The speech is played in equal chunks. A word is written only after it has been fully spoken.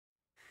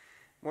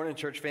Morning,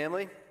 church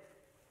family.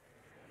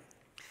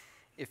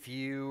 If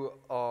you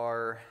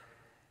are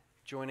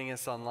joining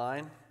us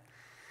online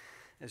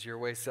as you're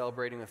away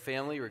celebrating with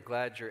family, we're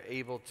glad you're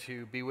able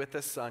to be with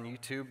us on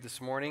YouTube this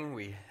morning.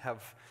 We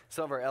have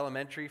some of our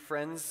elementary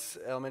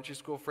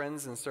school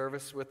friends in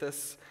service with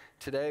us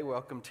today.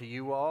 Welcome to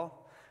you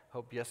all.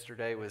 Hope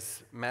yesterday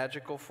was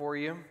magical for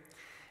you.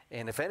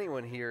 And if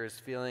anyone here is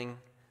feeling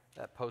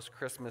that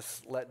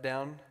post-Christmas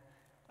letdown,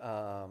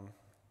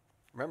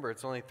 remember,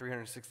 it's only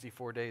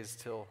 364 days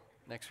till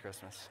next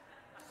Christmas,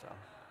 so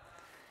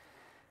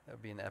that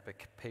would be an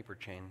epic paper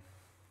chain.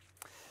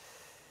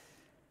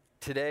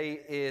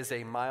 Today is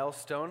a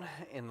milestone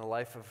in the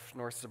life of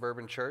North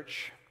Suburban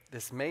Church.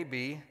 This may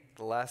be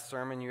the last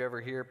sermon you ever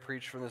hear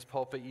preached from this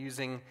pulpit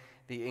using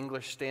the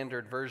English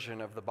Standard Version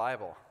of the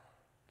Bible.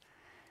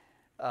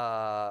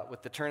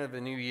 With the turn of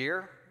the new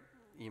year,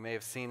 you may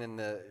have seen in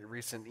the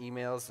recent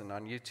emails and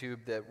on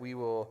YouTube that we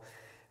will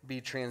be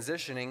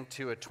transitioning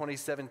to a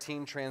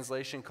 2017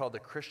 translation called the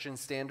Christian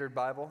Standard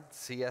Bible,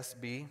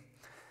 CSB.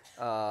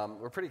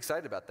 We're pretty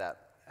excited about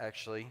that,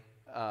 actually.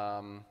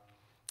 I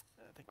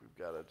think we've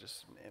got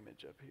just an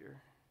image up here.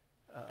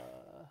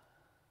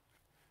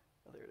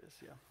 There it is,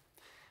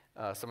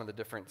 yeah. Some of the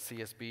different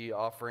CSB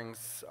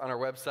offerings on our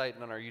website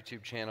and on our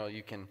YouTube channel.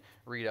 You can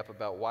read up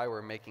about why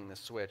we're making the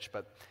switch.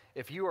 But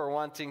if you are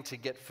wanting to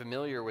get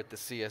familiar with the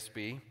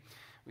CSB,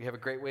 we have a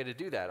great way to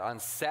do that. On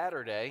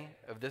Saturday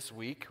of this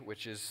week,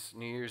 which is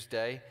New Year's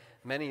Day,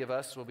 many of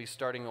us will be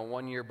starting a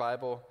one-year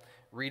Bible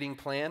reading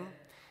plan,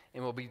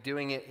 and we'll be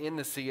doing it in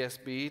the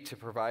CSB to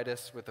provide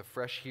us with a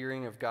fresh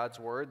hearing of God's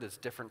Word that's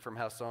different from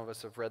how some of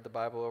us have read the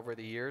Bible over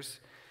the years.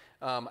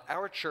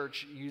 Our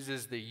church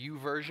uses the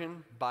YouVersion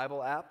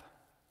Bible app,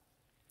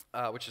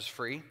 which is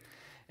free,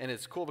 and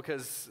it's cool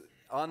because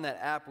on that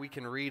app we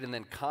can read and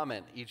then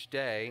comment each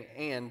day,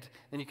 and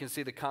then you can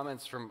see the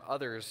comments from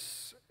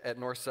others at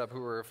North Sub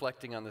who are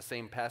reflecting on the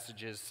same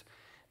passages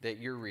that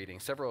you're reading.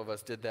 Several of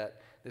us did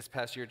that this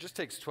past year. It just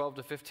takes 12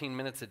 to 15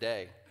 minutes a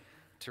day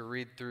to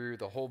read through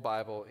the whole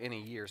Bible in a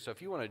year. So if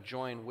you want to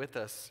join with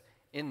us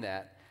in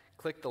that,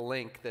 click the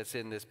link that's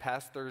in this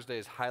past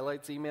Thursday's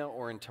highlights email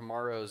or in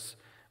tomorrow's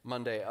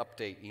Monday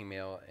update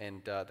email,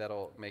 and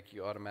that'll make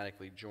you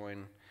automatically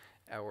join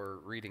our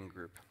reading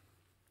group.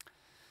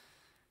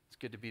 It's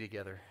good to be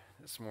together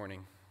this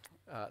morning.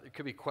 There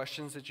could be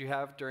questions that you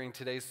have during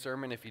today's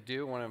sermon. If you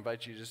do, I want to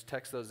invite you to just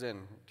text those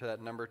in to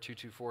that number,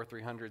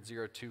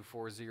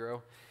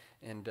 224-300-0240,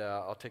 and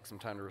I'll take some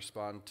time to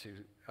respond to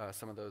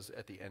some of those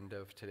at the end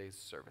of today's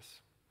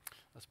service.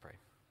 Let's pray.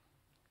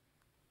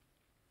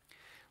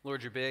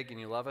 Lord, you're big and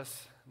you love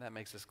us, and that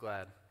makes us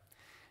glad.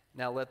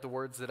 Now let the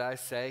words that I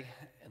say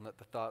and let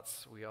the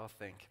thoughts we all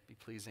think be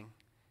pleasing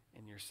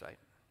in your sight.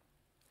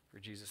 For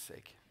Jesus'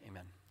 sake,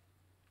 amen.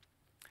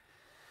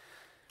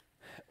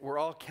 We're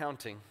all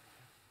counting.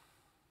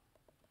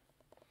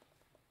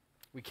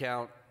 We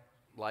count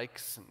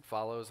likes and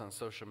follows on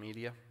social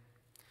media.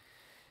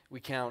 We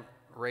count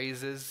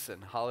raises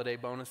and holiday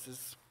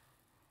bonuses.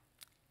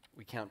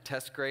 We count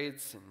test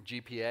grades and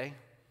GPA.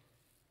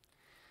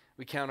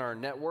 We count our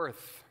net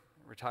worth,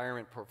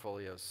 retirement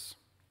portfolios.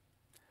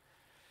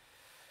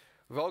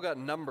 We've all got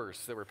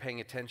numbers that we're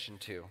paying attention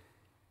to,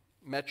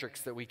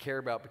 metrics that we care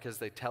about because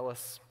they tell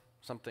us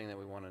something that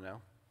we want to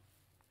know.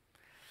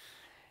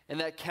 And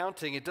that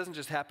counting, it doesn't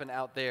just happen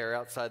out there,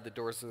 outside the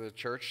doors of the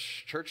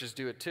church. Churches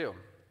do it too.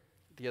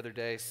 The other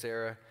day,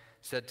 Sarah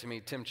said to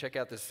me, Tim, check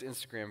out this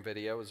Instagram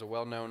video. It was a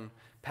well-known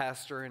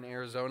pastor in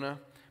Arizona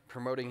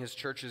promoting his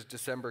church's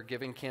December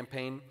giving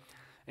campaign.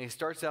 And he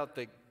starts out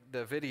the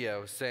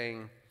video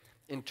saying,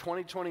 in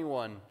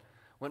 2021,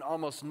 when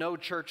almost no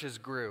churches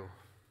grew,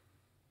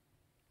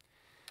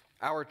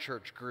 our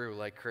church grew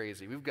like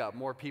crazy. We've got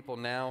more people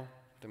now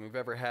than we've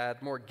ever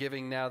had, more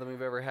giving now than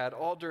we've ever had,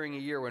 all during a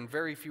year when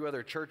very few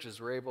other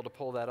churches were able to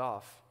pull that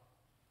off.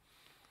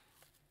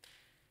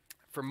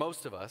 For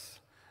most of us,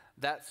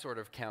 that sort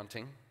of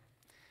counting,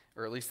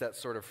 or at least that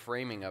sort of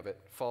framing of it,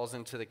 falls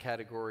into the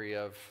category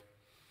of,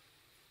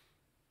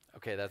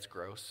 okay, that's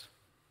gross,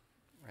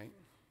 right?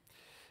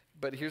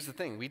 But here's the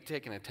thing, we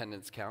take an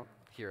attendance count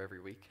here every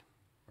week,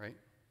 right?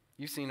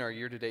 You've seen our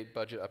year-to-date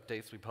budget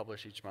updates we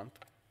publish each month.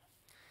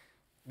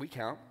 We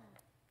count,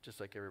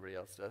 just like everybody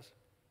else does.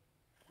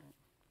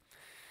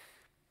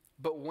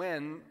 But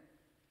when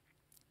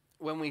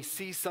we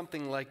see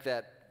something like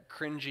that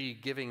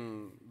cringy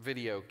giving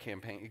video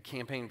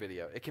campaign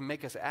video, it can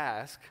make us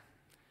ask,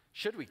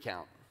 should we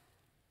count?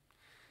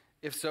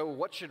 If so,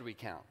 what should we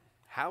count?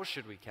 How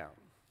should we count?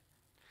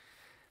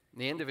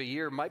 The end of a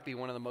year might be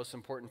one of the most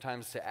important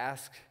times to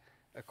ask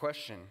a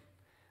question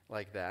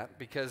like that,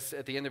 because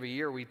at the end of a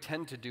year, we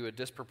tend to do a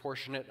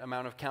disproportionate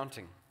amount of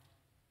counting.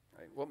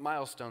 Right? What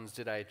milestones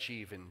did I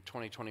achieve in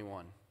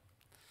 2021?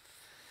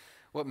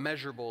 What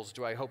measurables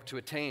do I hope to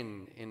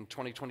attain in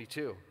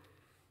 2022?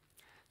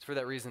 It's for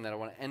that reason that I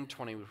want to end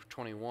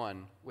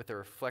 2021 with a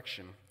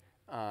reflection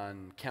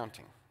on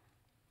counting.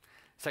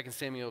 2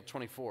 Samuel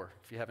 24,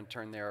 if you haven't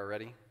turned there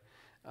already,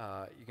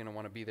 you're going to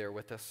want to be there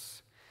with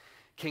us.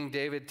 King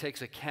David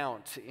takes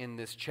account in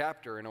this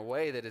chapter in a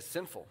way that is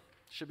sinful.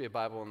 There should be a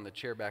Bible in the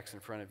chair backs in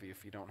front of you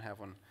if you don't have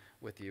one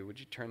with you. Would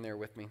you turn there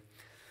with me?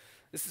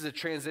 This is a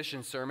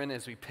transition sermon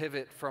as we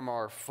pivot from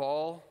our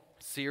fall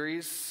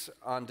series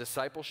on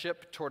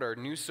discipleship toward our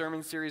new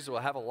sermon series that will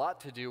have a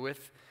lot to do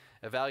with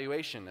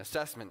evaluation,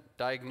 assessment,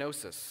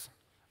 diagnosis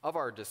of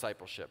our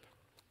discipleship.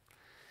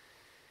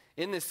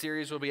 In this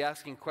series, we'll be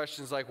asking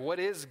questions like, what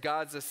is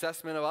God's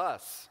assessment of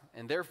us?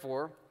 And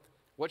therefore,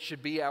 what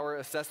should be our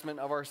assessment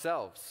of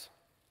ourselves?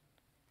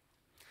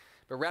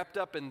 But wrapped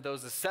up in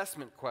those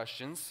assessment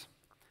questions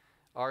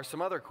are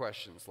some other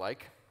questions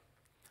like,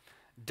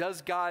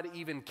 does God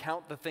even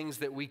count the things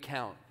that we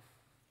count?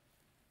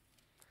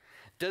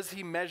 Does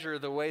he measure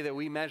the way that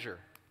we measure?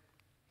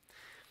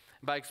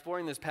 By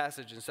exploring this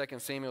passage in 2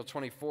 Samuel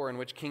 24, in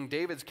which King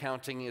David's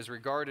counting is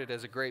regarded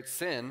as a great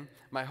sin,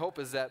 my hope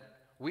is that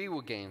we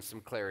will gain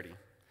some clarity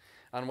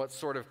on what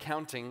sort of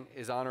counting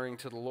is honoring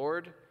to the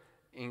Lord,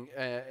 and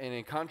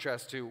in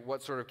contrast to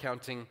what sort of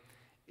counting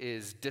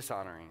is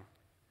dishonoring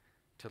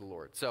to the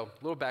Lord. So,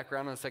 a little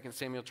background on 2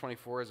 Samuel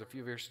 24, as a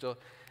few of you are still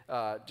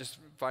just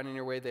finding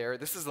your way there.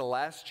 This is the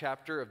last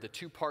chapter of the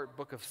two-part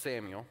book of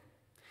Samuel.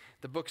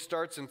 The book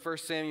starts in 1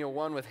 Samuel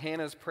 1 with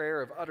Hannah's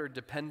prayer of utter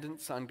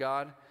dependence on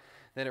God.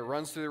 Then it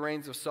runs through the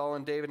reigns of Saul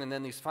and David, and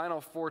then these final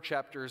 4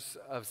 chapters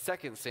of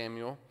 2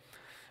 Samuel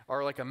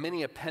are like a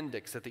mini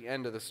appendix at the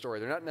end of the story.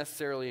 They're not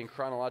necessarily in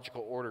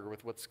chronological order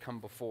with what's come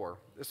before.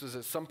 This was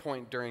at some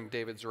point during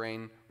David's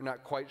reign. We're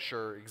not quite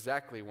sure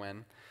exactly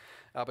when.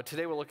 But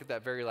today we'll look at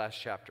that very last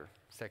chapter,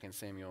 2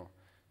 Samuel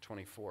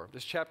 24.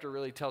 This chapter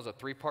really tells a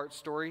 3-part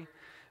story.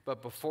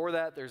 But before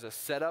that, there's a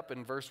setup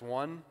in verse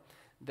 1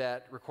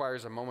 that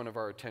requires a moment of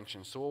our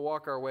attention. So we'll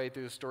walk our way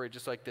through the story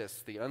just like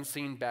this. The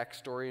unseen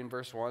backstory in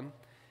verse 1,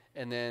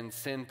 and then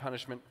sin,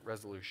 punishment,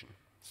 resolution.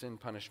 Sin,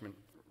 punishment,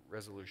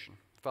 resolution.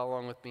 Follow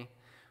along with me.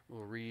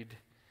 We'll read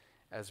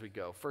as we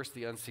go. First,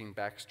 the unseen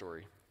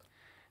backstory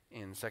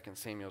in 2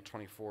 Samuel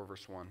 24,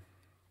 verse 1. It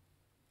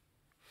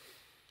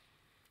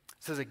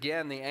says,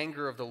 again, the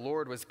anger of the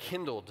Lord was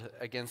kindled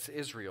against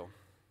Israel,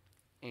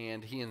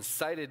 and he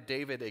incited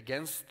David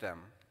against them,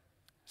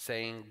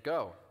 saying,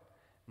 go,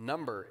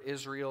 number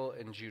Israel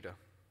and Judah.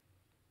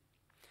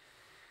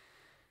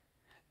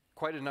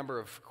 Quite a number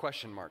of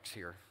question marks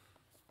here.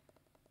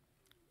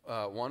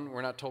 One,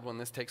 we're not told when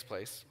this takes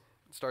place.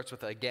 It starts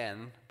with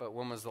again, but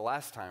when was the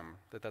last time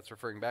that that's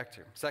referring back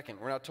to? Second,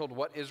 we're not told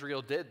what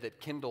Israel did that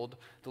kindled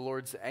the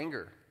Lord's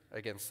anger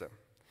against them.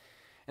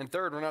 And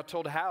third, we're not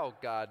told how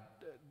God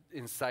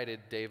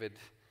incited David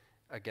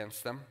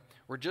against them.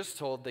 We're just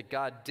told that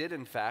God did,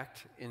 in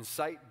fact,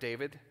 incite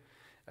David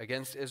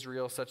against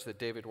Israel such that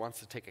David wants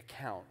to take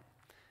account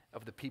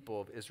of the people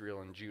of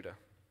Israel and Judah.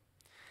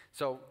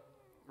 So,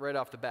 right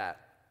off the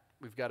bat,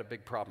 we've got a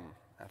big problem,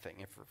 I think.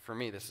 For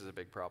me, this is a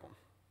big problem.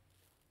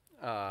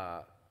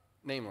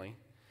 Namely,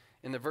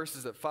 in the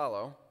verses that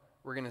follow,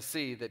 we're going to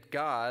see that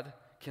God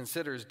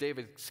considers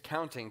David's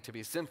counting to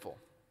be sinful.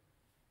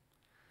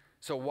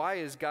 So why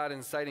is God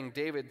inciting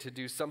David to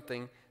do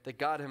something that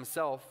God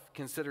himself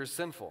considers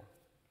sinful?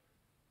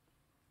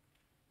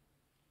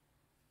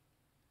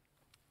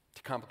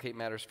 To complicate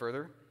matters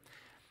further,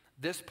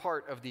 this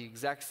part of the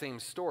exact same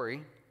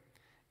story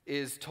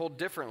is told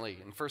differently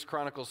in 1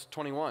 Chronicles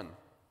 21.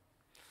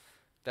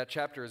 That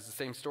chapter is the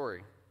same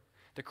story.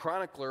 The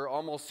chronicler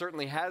almost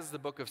certainly has the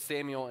book of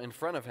Samuel in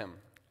front of him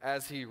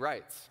as he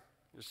writes.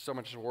 There's so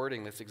much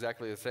wording that's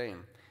exactly the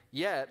same.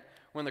 Yet,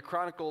 when the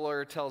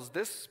chronicler tells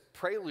this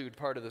prelude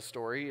part of the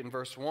story in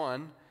verse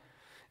 1,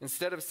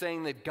 instead of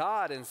saying that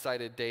God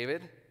incited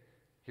David,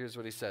 here's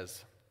what he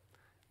says.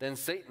 Then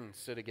Satan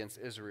stood against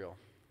Israel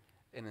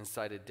and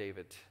incited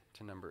David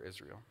to number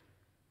Israel.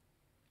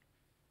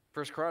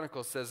 1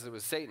 Chronicles says it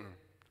was Satan.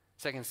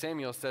 2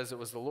 Samuel says it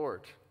was the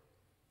Lord.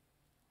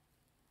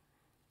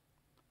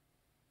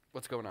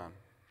 What's going on?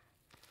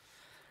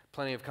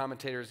 Plenty of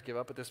commentators give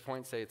up at this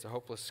point, say it's a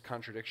hopeless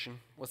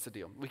contradiction. What's the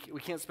deal? We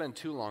can't spend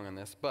too long on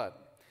this,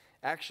 but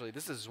actually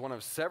this is one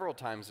of several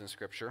times in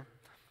Scripture.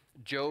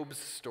 Job's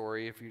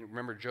story, if you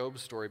remember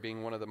Job's story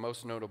being one of the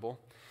most notable,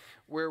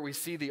 where we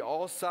see the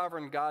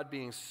all-sovereign God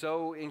being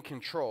so in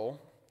control,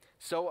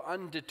 so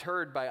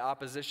undeterred by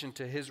opposition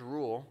to his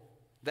rule,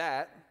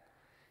 that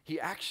he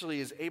actually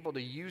is able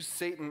to use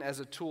Satan as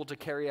a tool to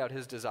carry out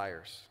his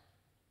desires.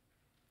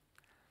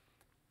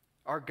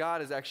 Our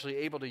God is actually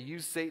able to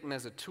use Satan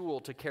as a tool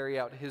to carry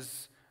out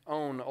his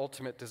own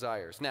ultimate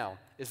desires. Now,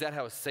 is that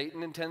how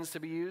Satan intends to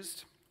be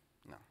used?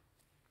 No,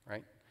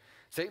 right?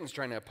 Satan's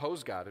trying to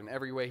oppose God in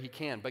every way he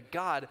can, but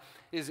God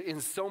is in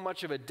so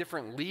much of a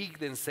different league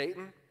than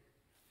Satan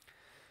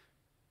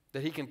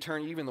that he can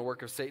turn even the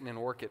work of Satan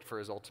and work it for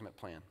his ultimate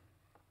plan.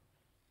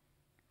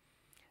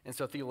 And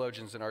so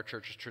theologians in our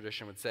church's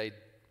tradition would say,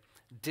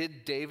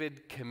 did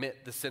David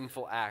commit the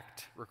sinful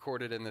act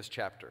recorded in this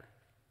chapter?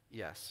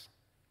 Yes.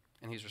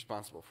 And he's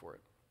responsible for it.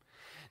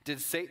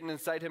 Did Satan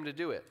incite him to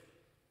do it?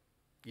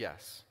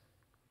 Yes.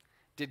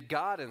 Did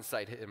God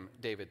incite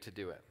David to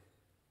do it?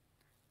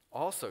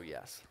 Also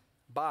yes,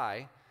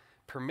 by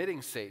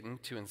permitting Satan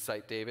to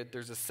incite David,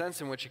 there's a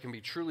sense in which it can be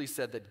truly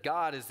said that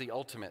God is the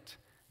ultimate,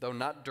 though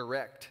not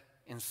direct,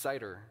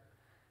 inciter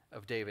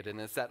of David.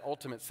 And it's that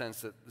ultimate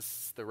sense that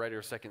the writer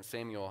of 2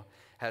 Samuel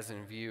has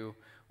in view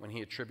when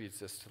he attributes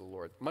this to the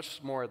Lord.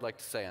 Much more I'd like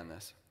to say on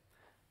this.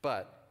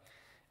 But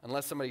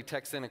unless somebody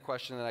texts in a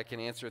question that I can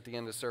answer at the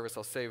end of service,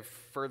 I'll save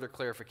further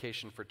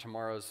clarification for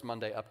tomorrow's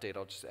Monday update.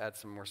 I'll just add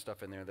some more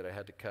stuff in there that I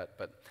had to cut.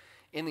 But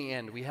in the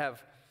end, we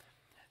have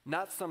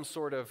not some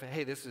sort of,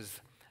 hey, this is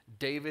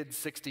David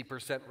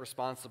 60%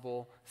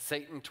 responsible,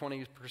 Satan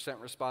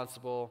 20%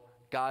 responsible,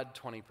 God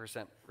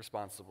 20%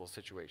 responsible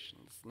situation.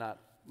 It's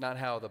not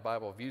how the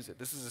Bible views it.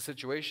 This is a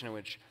situation in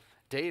which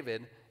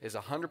David is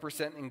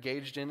 100%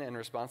 engaged in and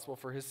responsible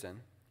for his sin.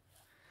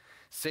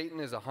 Satan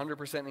is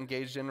 100%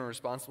 engaged in and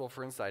responsible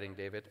for inciting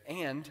David.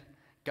 And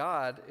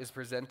God is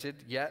presented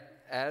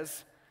yet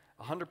as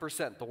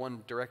 100% the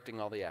one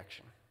directing all the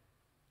action.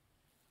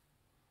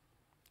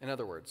 In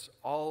other words,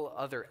 all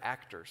other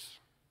actors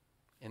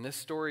in this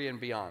story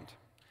and beyond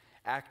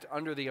act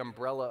under the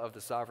umbrella of the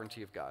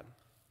sovereignty of God,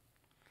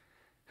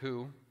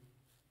 who,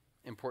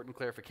 important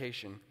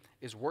clarification,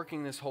 is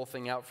working this whole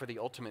thing out for the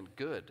ultimate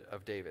good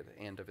of David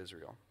and of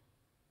Israel.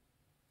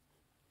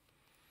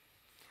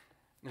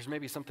 There's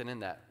maybe something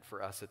in that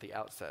for us at the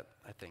outset,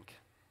 I think,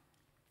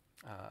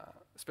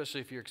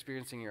 especially if you're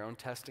experiencing your own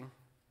testing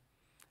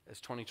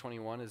as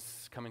 2021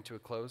 is coming to a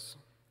close.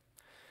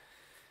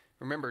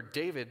 Remember,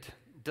 David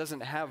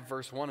doesn't have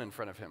verse 1 in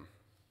front of him.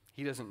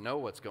 He doesn't know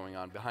what's going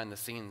on behind the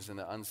scenes in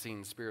the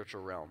unseen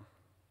spiritual realm.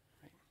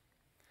 Right?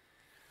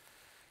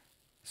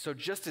 So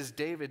just as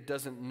David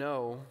doesn't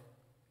know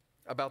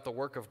about the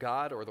work of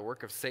God or the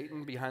work of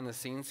Satan behind the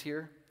scenes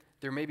here,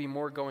 there may be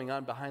more going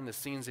on behind the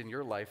scenes in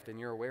your life than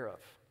you're aware of.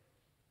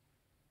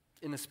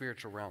 In the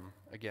spiritual realm,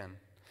 again.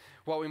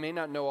 While we may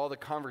not know all the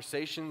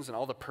conversations and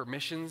all the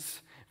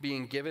permissions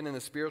being given in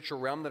the spiritual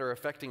realm that are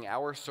affecting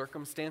our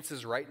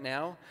circumstances right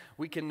now,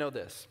 we can know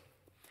this.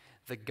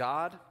 The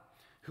God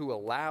who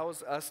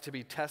allows us to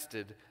be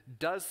tested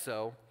does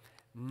so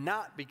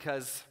not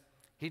because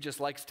he just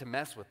likes to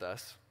mess with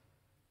us,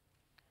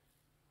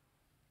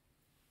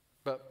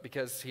 but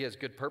because he has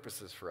good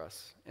purposes for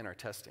us in our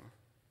testing.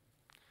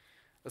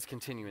 Let's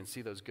continue and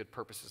see those good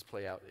purposes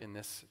play out in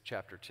this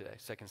chapter today,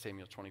 2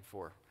 Samuel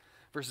 24.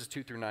 Verses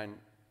 2 through 9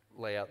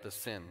 lay out the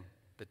sin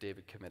that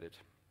David committed.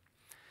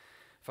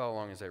 Follow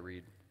along as I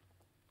read.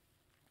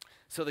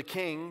 So the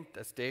king,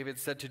 that's David,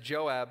 said to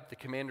Joab, the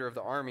commander of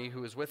the army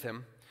who was with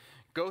him,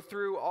 "Go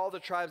through all the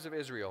tribes of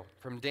Israel,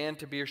 from Dan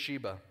to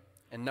Beersheba,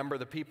 and number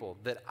the people,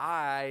 that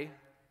I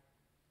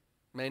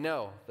may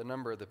know the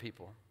number of the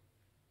people."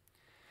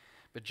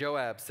 But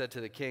Joab said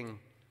to the king,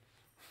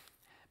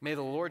 "May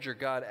the Lord your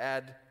God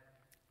add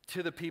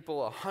to the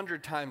people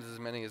 100 times as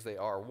many as they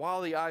are,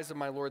 while the eyes of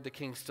my lord the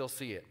king still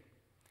see it.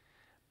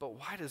 But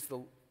why does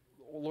the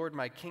Lord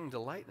my king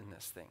delight in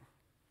this thing?"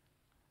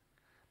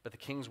 But the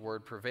king's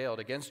word prevailed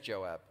against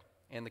Joab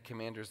and the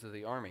commanders of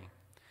the army.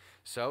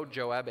 So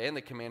Joab and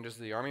the commanders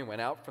of the army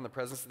went out from the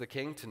presence of the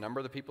king to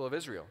number the people of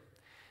Israel.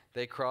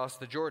 They crossed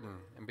the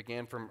Jordan and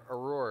began from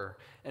Aroer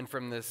and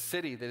from the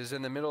city that is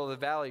in the middle of the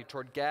valley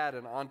toward Gad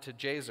and on to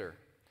Jazer.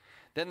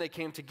 Then they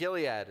came to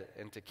Gilead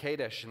and to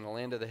Kadesh in the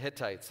land of the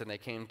Hittites, and they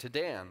came to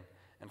Dan.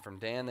 And from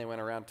Dan they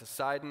went around to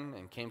Sidon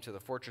and came to the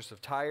fortress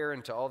of Tyre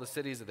and to all the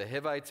cities of the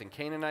Hivites and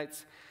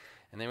Canaanites.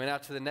 And they went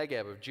out to the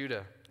Negeb of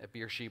Judah at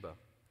Beersheba.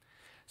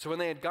 So when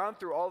they had gone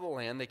through all the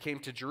land, they came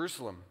to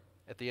Jerusalem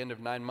at the end of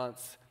 9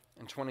 months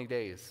and 20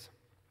 days.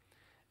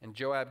 And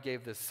Joab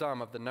gave the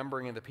sum of the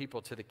numbering of the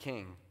people to the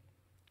king.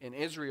 In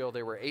Israel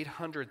there were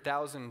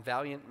 800,000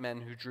 valiant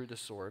men who drew the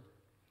sword,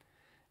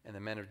 and the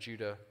men of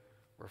Judah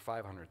were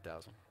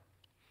 500,000.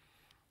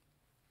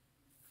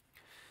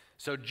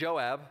 So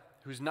Joab,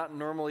 who's not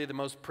normally the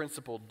most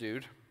principled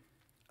dude,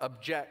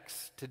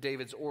 objects to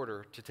David's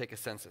order to take a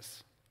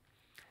census.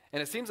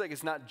 And it seems like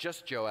it's not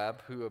just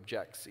Joab who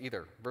objects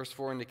either. Verse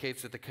 4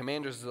 indicates that the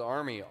commanders of the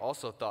army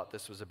also thought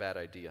this was a bad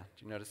idea.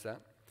 Do you notice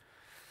that?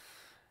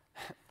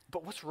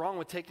 But what's wrong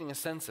with taking a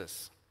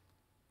census?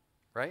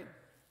 Right?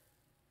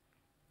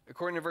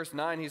 According to verse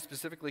 9, he's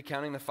specifically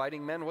counting the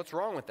fighting men. What's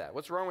wrong with that?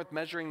 What's wrong with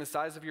measuring the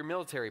size of your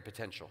military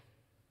potential?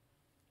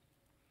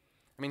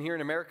 I mean, here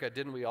in America,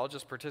 didn't we all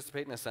just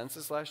participate in a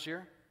census last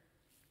year?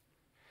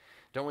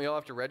 Don't we all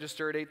have to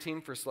register at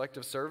 18 for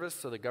selective service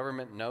so the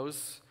government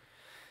knows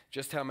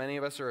just how many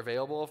of us are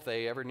available if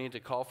they ever need to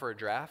call for a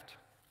draft?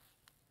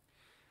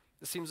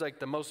 This seems like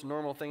the most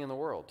normal thing in the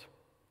world.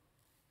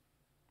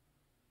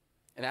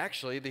 And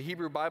actually, the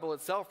Hebrew Bible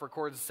itself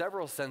records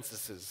several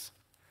censuses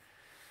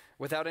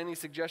without any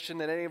suggestion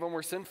that any of them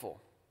were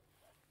sinful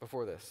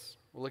before this.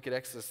 We'll look at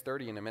Exodus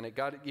 30 in a minute.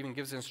 God even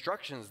gives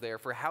instructions there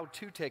for how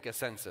to take a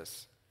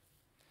census.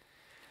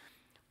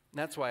 And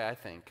that's why I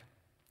think,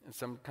 and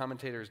some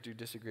commentators do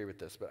disagree with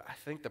this, but I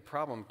think the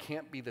problem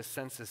can't be the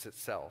census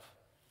itself,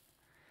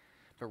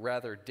 but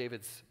rather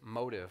David's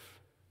motive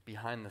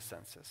behind the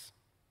census.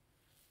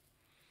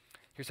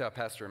 Here's how a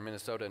pastor in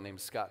Minnesota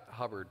named Scott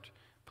Hubbard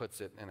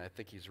puts it, and I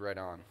think he's right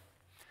on.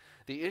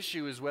 The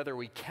issue is whether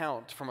we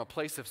count from a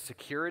place of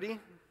security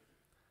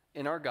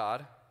in our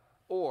God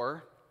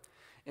or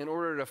in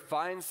order to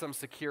find some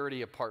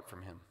security apart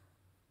from him.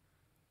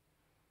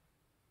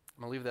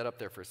 I'm going to leave that up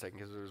there for a second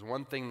because there's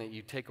one thing that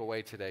you take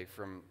away today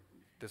from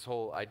this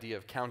whole idea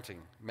of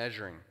counting,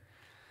 measuring.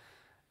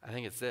 I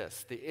think it's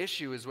this. The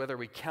issue is whether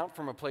we count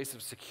from a place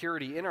of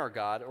security in our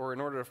God or in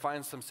order to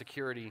find some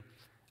security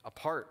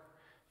apart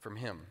from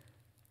him.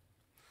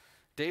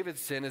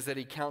 David's sin is that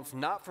he counts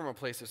not from a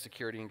place of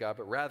security in God,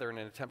 but rather in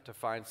an attempt to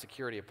find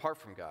security apart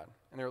from God.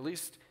 And there are at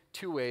least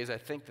two ways I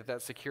think that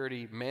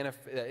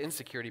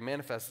insecurity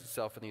manifests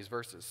itself in these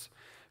verses.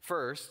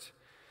 First,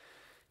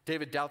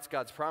 David doubts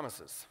God's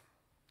promises.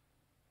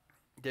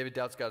 David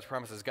doubts God's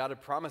promises. God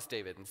had promised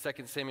David in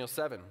 2 Samuel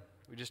 7.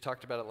 We just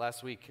talked about it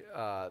last week,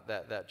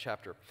 that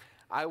chapter.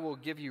 I will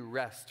give you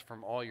rest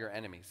from all your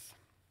enemies.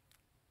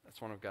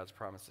 That's one of God's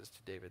promises to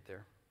David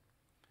there.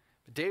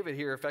 But David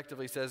here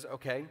effectively says,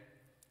 okay,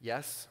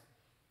 yes,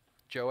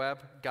 Joab,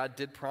 God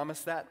did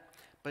promise that,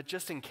 but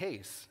just in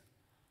case,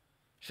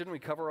 shouldn't we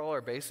cover all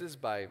our bases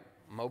by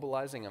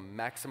mobilizing a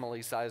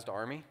maximally sized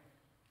army?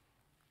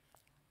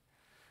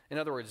 In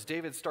other words,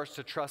 David starts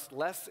to trust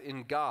less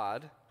in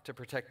God to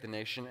protect the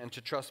nation and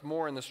to trust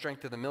more in the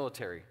strength of the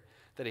military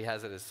that he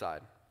has at his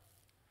side.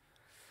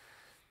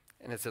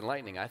 And it's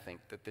enlightening, I think,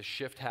 that this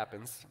shift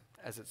happens,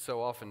 as it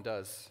so often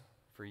does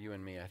for you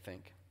and me, I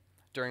think,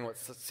 during what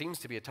seems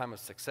to be a time of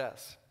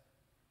success.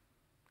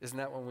 Isn't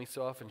that when we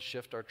so often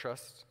shift our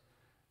trust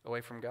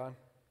away from God?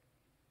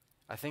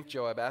 I think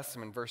Joab asks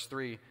him in verse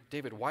 3,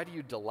 David, why do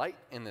you delight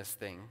in this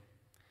thing?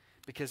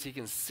 Because he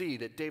can see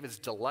that David's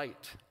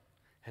delight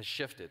has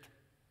shifted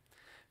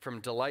from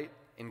delight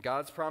in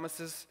God's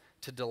promises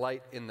to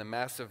delight in the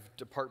massive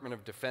Department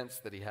of Defense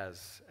that he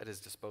has at his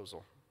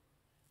disposal.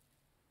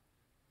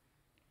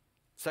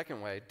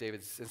 Second way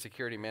David's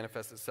insecurity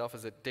manifests itself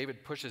is that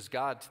David pushes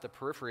God to the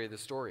periphery of the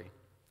story.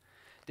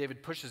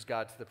 David pushes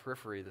God to the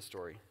periphery of the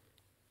story.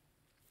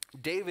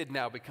 David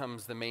now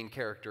becomes the main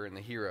character and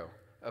the hero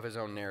of his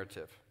own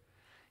narrative.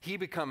 He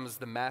becomes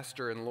the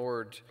master and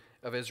Lord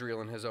of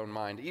Israel in his own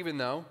mind, even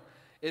though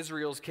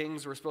Israel's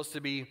kings were supposed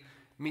to be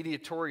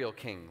mediatorial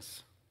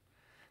kings.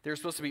 They were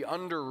supposed to be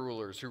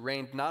under-rulers who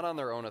reigned not on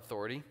their own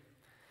authority,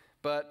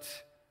 but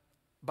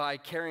by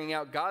carrying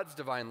out God's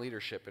divine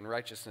leadership in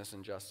righteousness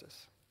and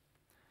justice.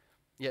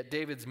 Yet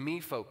David's me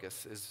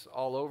focus is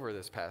all over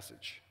this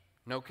passage.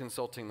 No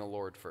consulting the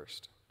Lord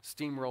first.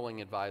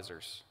 Steamrolling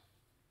advisors.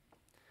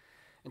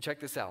 And check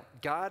this out.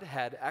 God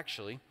had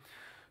actually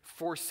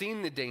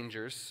foreseen the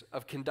dangers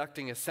of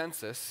conducting a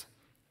census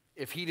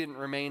if he didn't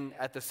remain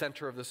at the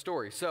center of the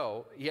story.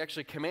 So he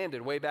actually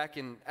commanded way back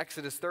in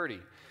Exodus 30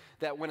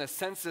 that when a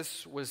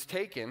census was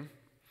taken,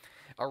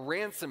 a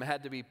ransom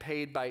had to be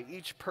paid by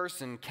each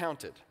person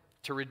counted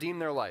to redeem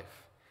their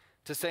life.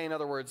 To say, in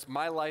other words,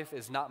 my life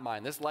is not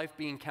mine. This life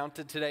being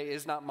counted today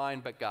is not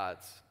mine, but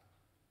God's.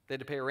 They had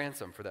to pay a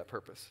ransom for that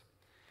purpose.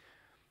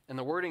 And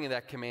the wording of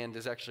that command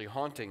is actually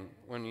haunting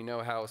when you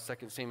know how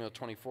 2 Samuel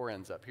 24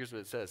 ends up. Here's what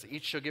it says.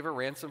 Each shall give a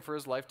ransom for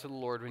his life to the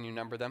Lord when you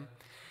number them,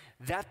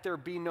 that there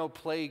be no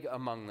plague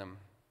among them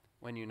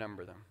when you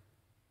number them.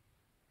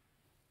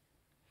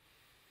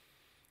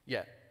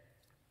 Yet,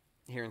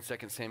 here in 2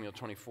 Samuel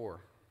 24,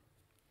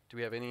 do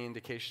we have any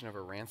indication of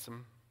a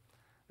ransom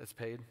that's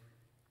paid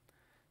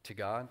to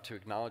God to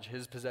acknowledge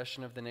his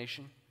possession of the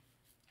nation?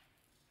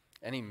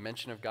 Any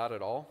mention of God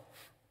at all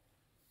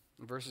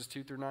in verses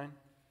 2 through 9?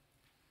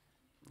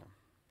 No.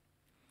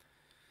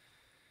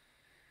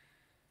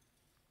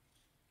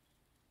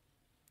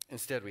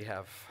 Instead, we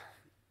have,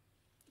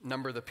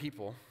 number the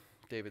people,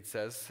 David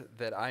says,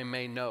 that I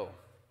may know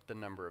the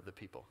number of the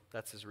people.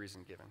 That's his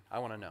reason given. I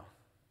want to know.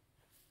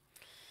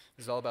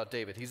 This is all about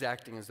David. He's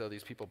acting as though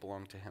these people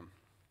belong to him.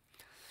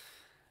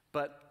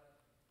 But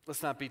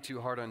let's not be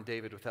too hard on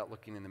David without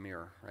looking in the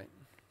mirror, right?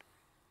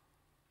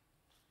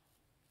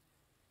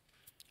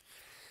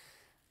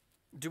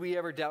 Do we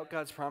ever doubt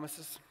God's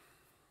promises?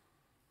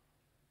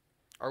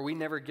 Are we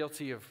never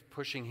guilty of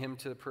pushing him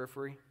to the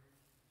periphery?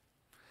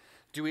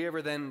 Do we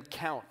ever then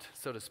count,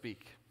 so to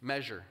speak,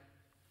 measure,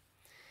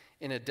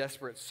 in a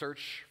desperate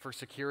search for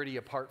security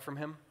apart from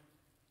him?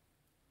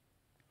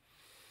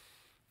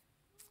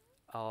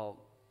 I'll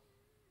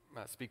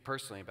speak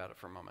personally about it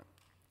for a moment.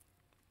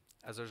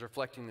 As I was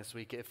reflecting this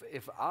week,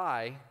 if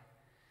I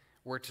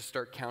were to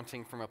start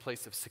counting from a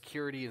place of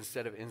security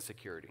instead of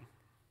insecurity,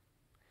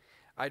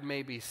 I'd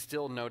maybe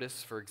still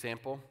notice, for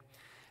example,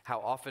 how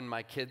often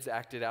my kids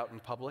acted out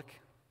in public.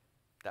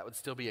 That would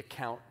still be a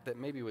count that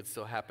maybe would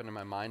still happen in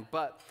my mind,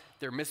 but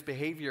their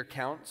misbehavior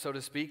count, so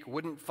to speak,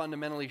 wouldn't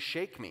fundamentally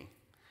shake me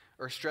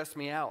or stress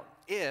me out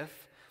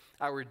if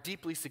I were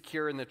deeply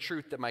secure in the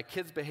truth that my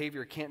kids'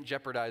 behavior can't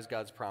jeopardize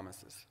God's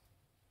promises.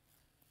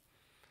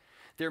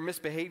 Their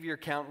misbehavior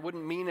count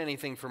wouldn't mean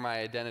anything for my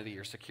identity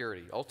or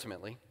security,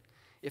 ultimately,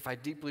 if I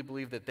deeply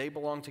believe that they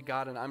belong to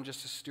God and I'm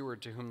just a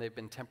steward to whom they've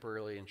been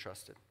temporarily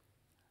entrusted.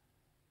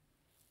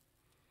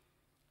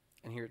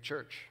 And here at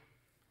church,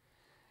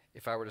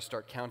 if I were to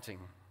start counting,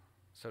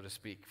 so to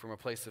speak, from a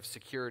place of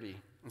security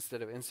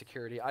instead of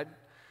insecurity, I'd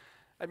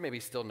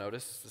maybe still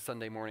notice the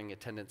Sunday morning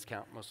attendance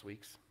count most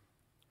weeks,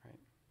 right?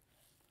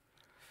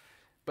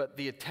 But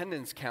the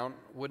attendance count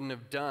wouldn't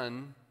have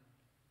done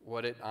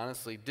what it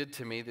honestly did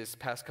to me this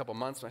past couple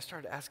months when I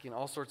started asking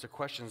all sorts of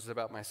questions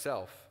about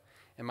myself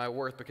and my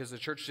worth because the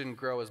church didn't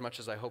grow as much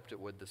as I hoped it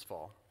would this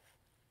fall.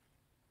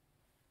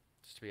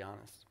 Just to be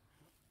honest.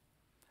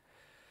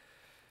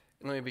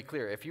 And let me be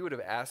clear, if you would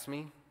have asked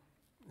me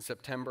in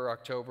September,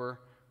 October,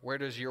 where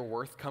does your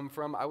worth come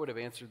from? I would have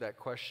answered that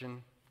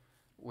question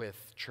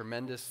with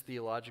tremendous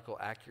theological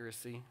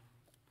accuracy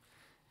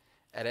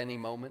at any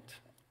moment,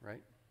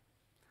 right?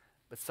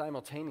 But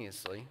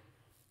simultaneously,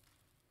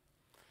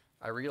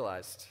 I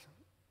realized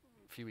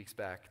a few weeks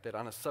back that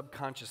on a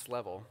subconscious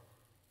level,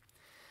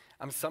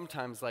 I'm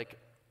sometimes like,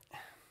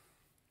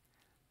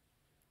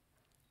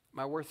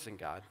 my worth's in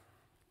God,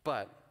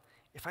 but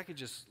if I could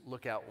just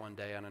look out one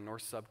day on a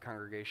North Sub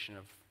congregation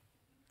of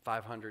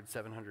 500,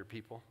 700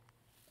 people,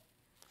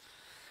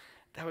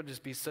 that would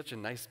just be such a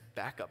nice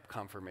backup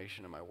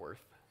confirmation of my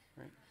worth,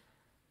 right?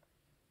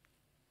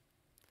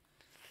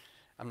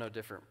 I'm no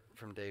different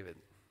from David.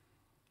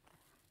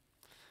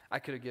 I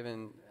could give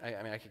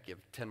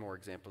 10 more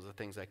examples of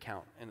things I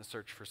count in a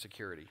search for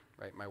security,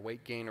 right? My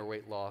weight gain or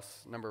weight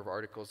loss, number of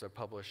articles I've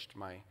published,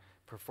 my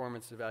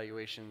performance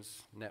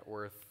evaluations, net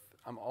worth.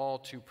 I'm all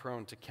too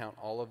prone to count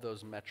all of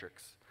those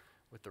metrics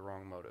with the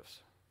wrong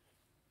motives.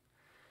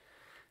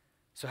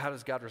 So how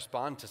does God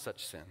respond to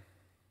such sin?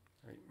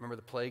 Right? Remember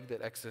the plague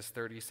that Exodus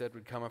 30 said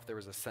would come if there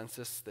was a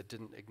census that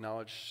didn't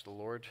acknowledge the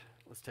Lord?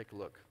 Let's take a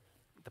look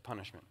at the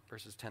punishment,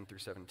 verses 10 through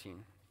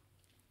 17.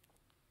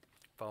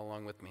 Follow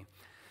along with me.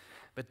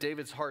 But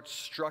David's heart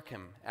struck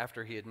him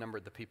after he had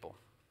numbered the people.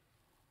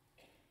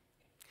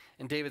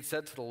 And David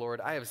said to the Lord,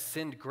 I have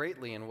sinned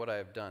greatly in what I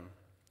have done.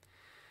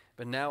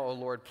 But now, O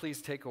Lord, please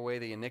take away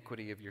the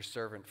iniquity of your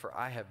servant, for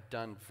I have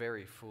done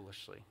very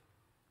foolishly.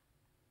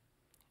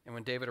 And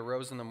when David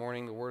arose in the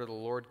morning, the word of the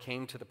Lord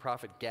came to the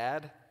prophet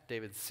Gad,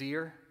 David's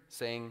seer,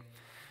 saying,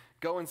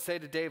 Go and say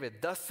to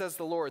David, Thus says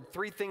the Lord,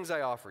 3 things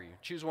I offer you.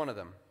 Choose one of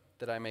them,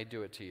 that I may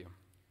do it to you.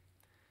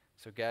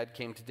 So Gad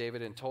came to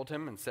David and told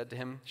him and said to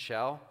him,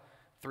 Shall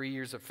 3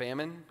 years of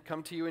famine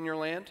come to you in your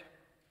land?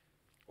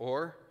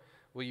 Or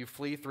will you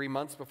flee 3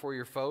 months before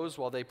your foes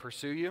while they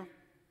pursue you?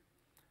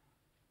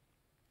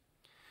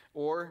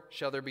 Or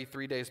shall there be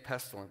 3 days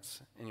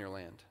pestilence in your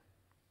land?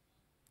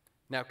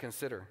 Now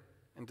consider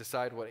and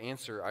decide what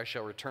answer I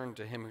shall return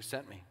to him who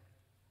sent me.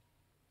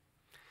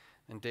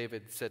 And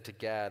David said to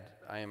Gad,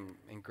 I am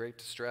in great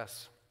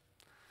distress.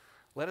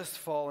 Let us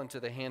fall into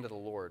the hand of the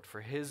Lord,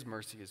 for his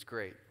mercy is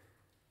great.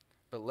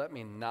 But let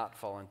me not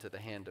fall into the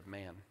hand of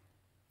man.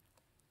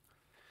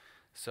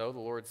 So the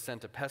Lord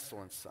sent a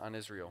pestilence on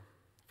Israel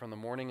from the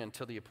morning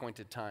until the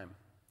appointed time.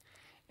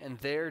 And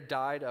there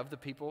died of the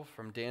people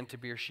from Dan to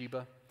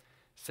Beersheba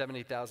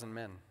 70,000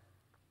 men.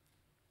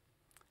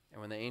 And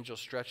when the angel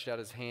stretched out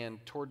his hand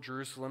toward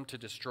Jerusalem to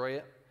destroy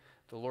it,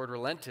 the Lord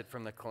relented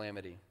from the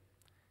calamity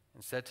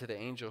and said to the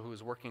angel who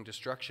was working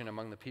destruction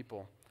among the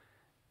people,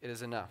 It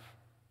is enough.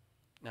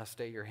 Now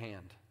stay your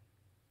hand.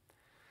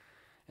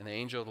 And the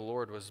angel of the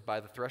Lord was by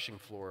the threshing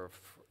floor of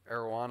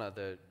Araunah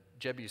the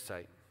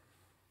Jebusite.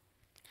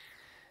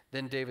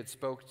 Then David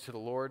spoke to the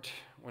Lord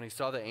when he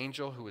saw the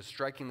angel who was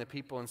striking the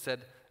people and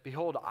said,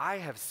 Behold, I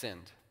have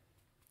sinned,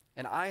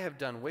 and I have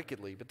done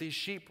wickedly. But these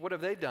sheep, what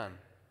have they done?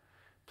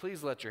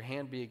 Please let your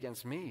hand be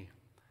against me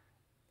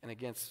and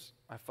against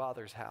my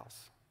father's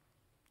house.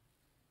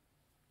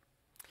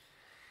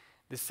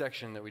 This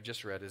section that we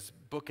just read is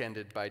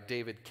bookended by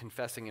David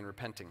confessing and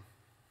repenting.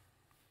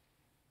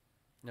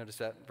 Notice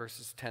that,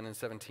 verses 10 and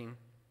 17.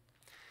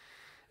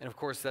 And of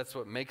course, that's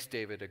what makes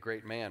David a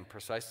great man,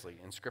 precisely,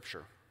 in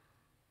Scripture.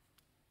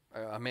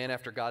 A man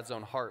after God's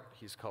own heart,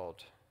 he's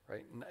called,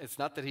 right? It's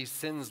not that he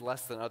sins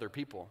less than other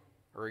people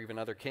or even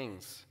other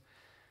kings,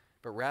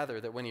 but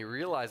rather that when he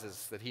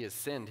realizes that he has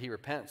sinned, he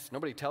repents.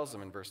 Nobody tells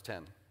him in verse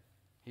 10.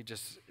 He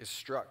just is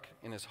struck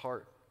in his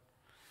heart.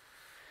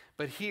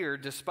 But here,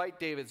 despite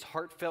David's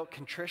heartfelt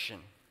contrition,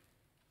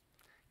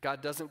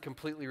 God doesn't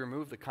completely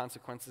remove the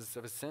consequences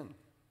of his sin.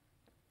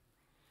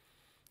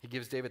 He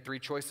gives David 3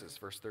 choices,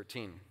 verse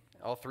 13.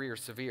 All 3 are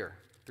severe.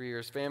 3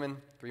 years famine,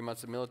 3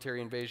 months of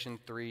military invasion,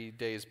 3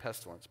 days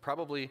pestilence.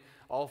 Probably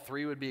all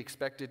 3 would be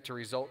expected to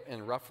result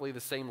in roughly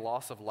the same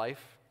loss of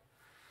life.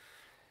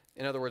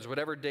 In other words,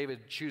 whatever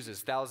David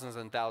chooses, thousands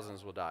and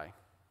thousands will die.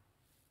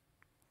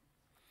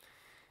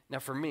 Now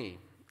for me,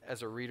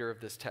 as a reader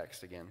of this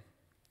text again,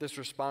 this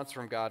response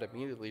from God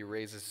immediately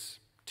raises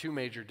 2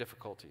 major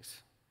difficulties.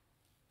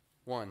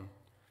 1,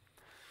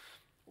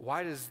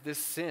 why does this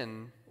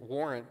sin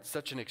warrant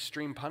such an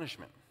extreme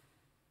punishment?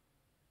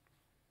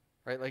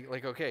 Right?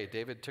 Like, okay,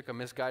 David took a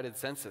misguided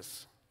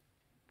census.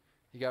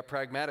 He got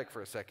pragmatic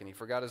for a second. He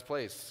forgot his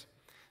place.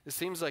 This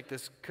seems like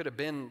this could have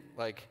been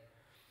like,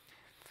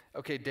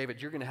 okay,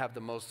 David, you're going to have the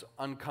most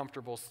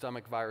uncomfortable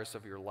stomach virus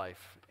of your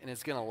life, and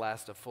it's going to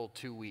last a full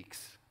 2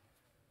 weeks.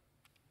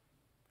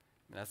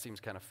 And that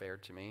seems kind of fair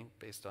to me,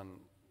 based on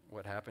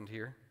what happened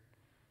here.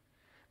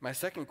 My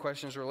second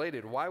question is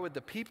related. Why would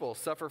the people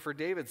suffer for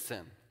David's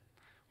sin?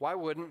 Why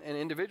wouldn't an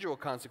individual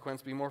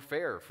consequence be more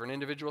fair for an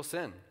individual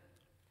sin?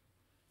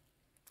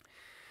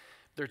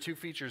 There are two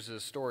features of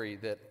the story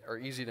that are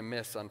easy to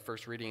miss on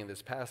first reading of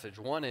this passage.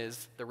 One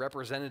is the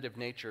representative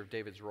nature of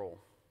David's role.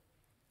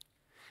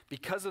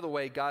 Because of the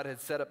way God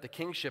had set up the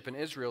kingship in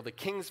Israel, the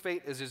king's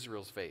fate is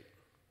Israel's fate.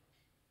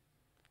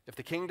 If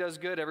the king does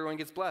good, everyone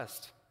gets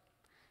blessed.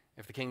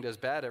 If the king does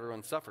bad,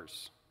 everyone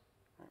suffers.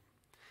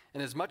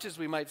 And as much as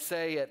we might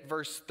say at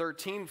verse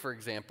 13, for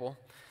example,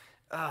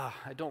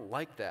 I don't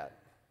like that,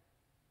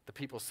 the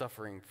people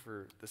suffering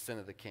for the sin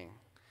of the king.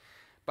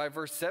 By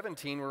verse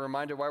 17, we're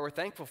reminded why we're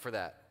thankful for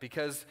that.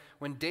 Because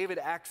when David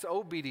acts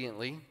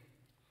obediently,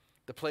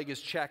 the plague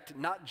is checked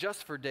not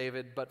just for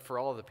David, but for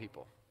all of the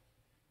people.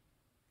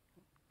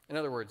 In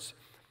other words,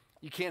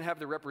 you can't have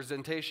the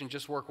representation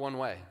just work one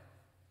way,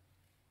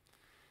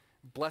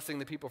 blessing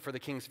the people for the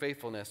king's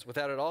faithfulness,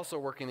 without it also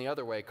working the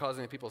other way,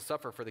 causing the people to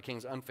suffer for the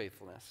king's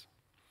unfaithfulness.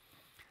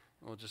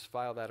 And we'll just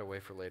file that away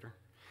for later.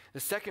 The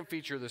second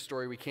feature of the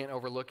story we can't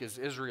overlook is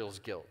Israel's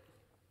guilt,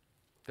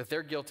 that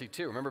they're guilty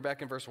too. Remember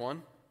back in verse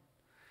 1?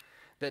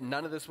 That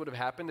none of this would have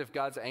happened if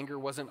God's anger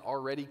wasn't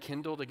already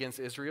kindled against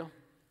Israel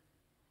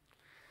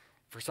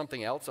for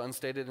something else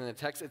unstated in the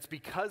text. It's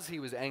because he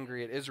was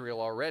angry at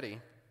Israel already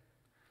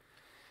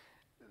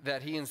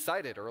that he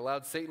incited or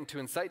allowed Satan to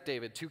incite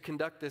David to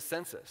conduct this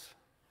census,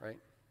 right?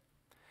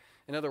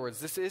 In other words,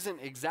 this isn't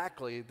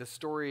exactly the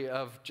story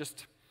of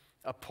just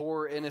a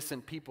poor,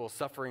 innocent people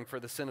suffering for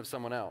the sin of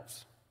someone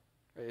else.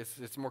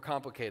 It's more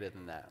complicated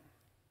than that.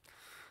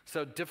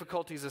 So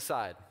difficulties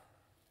aside,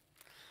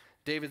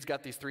 David's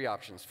got these three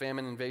options: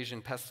 famine,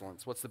 invasion,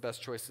 pestilence. What's the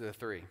best choice of the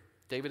three?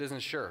 David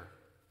isn't sure.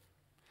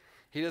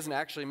 He doesn't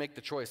actually make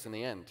the choice in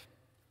the end,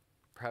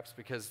 perhaps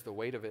because the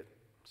weight of it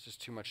is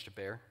just too much to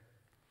bear.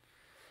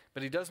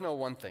 But he does know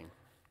one thing.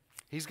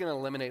 He's going to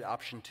eliminate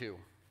option 2,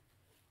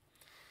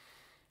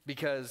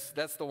 because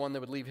that's the one that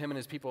would leave him and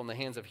his people in the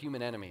hands of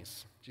human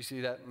enemies. Do you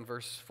see that in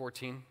verse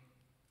 14?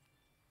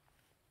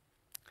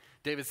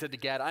 David said to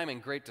Gad, "I am in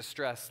great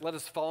distress. Let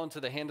us fall into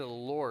the hand of the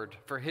Lord,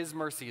 for his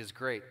mercy is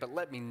great, but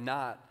let me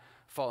not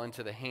fall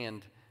into the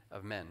hand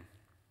of men."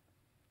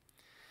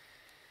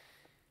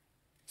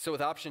 So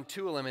with option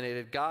 2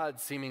 eliminated, God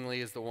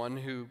seemingly is the one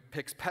who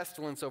picks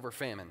pestilence over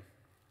famine.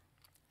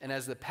 And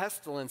as the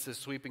pestilence is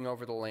sweeping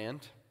over the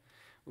land,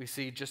 we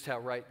see just how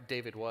right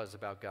David was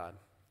about God.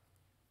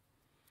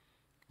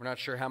 We're not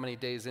sure how many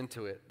days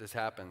into it this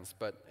happens,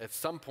 but at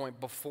some point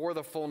before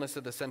the fullness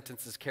of the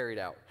sentence is carried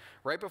out,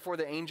 right before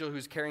the angel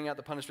who's carrying out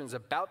the punishment is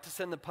about to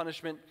send the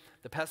punishment,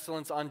 the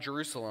pestilence on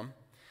Jerusalem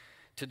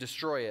to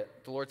destroy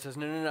it, the Lord says,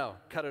 no,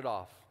 cut it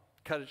off,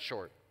 cut it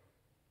short.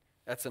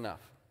 That's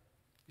enough.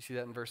 You see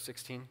that in verse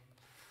 16?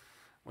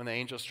 When the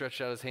angel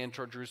stretched out his hand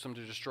toward Jerusalem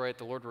to destroy it,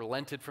 the Lord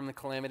relented from the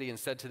calamity and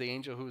said to the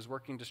angel who was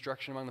working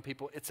destruction among the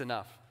people, "It's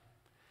enough.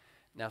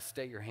 Now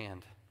stay your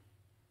hand."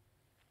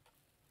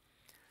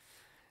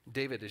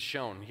 David is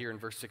shown here in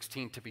verse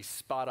 16 to be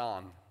spot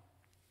on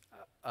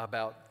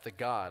about the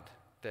God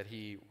that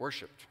he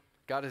worshiped.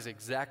 God is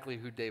exactly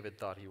who David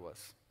thought he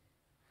was.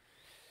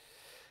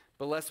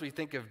 But lest we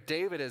think of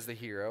David as the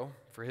hero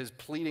for his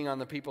pleading on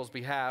the people's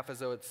behalf as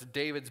though it's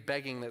David's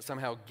begging that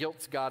somehow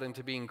guilts God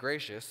into being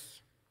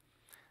gracious,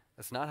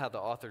 that's not how the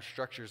author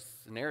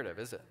structures the narrative,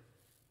 is it?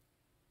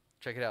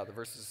 Check it out.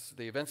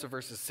 The events of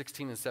verses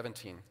 16 and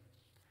 17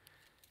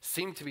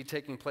 seem to be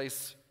taking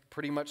place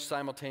pretty much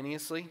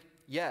simultaneously,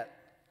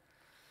 yet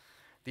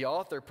the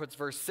author puts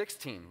verse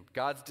 16,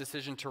 God's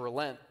decision to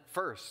relent,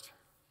 first,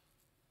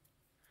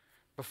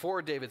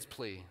 before David's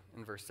plea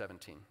in verse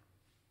 17.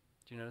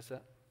 Do you notice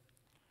that?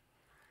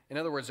 In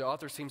other words, the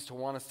author seems to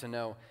want us to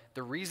know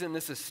the reason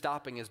this is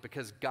stopping is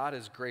because God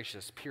is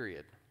gracious,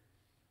 period.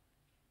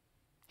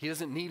 He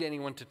doesn't need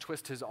anyone to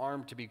twist his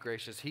arm to be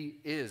gracious.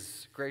 He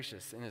is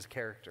gracious in his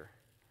character.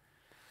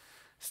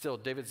 Still,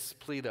 David's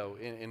plea, though,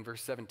 in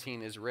verse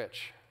 17 is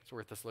rich. It's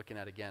worth us looking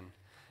at again.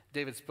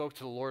 David spoke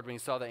to the Lord when he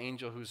saw the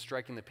angel who was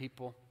striking the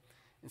people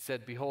and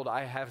said, "Behold,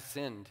 I have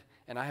sinned,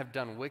 and I have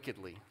done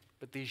wickedly.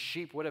 But these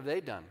sheep, what have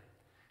they done?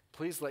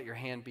 Please let your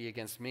hand be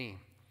against me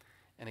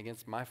and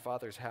against my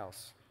father's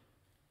house."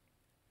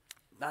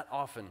 Not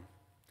often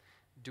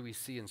do we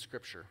see in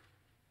Scripture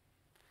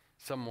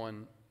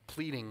someone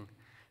pleading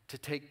to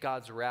take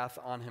God's wrath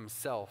on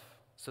himself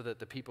so that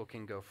the people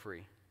can go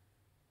free.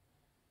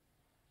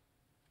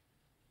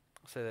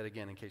 I'll say that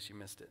again in case you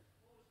missed it.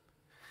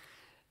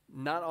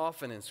 Not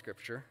often in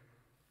Scripture,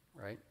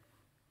 right,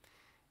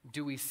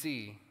 do we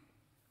see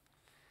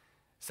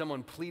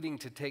someone pleading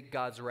to take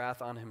God's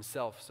wrath on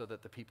himself so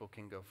that the people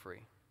can go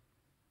free.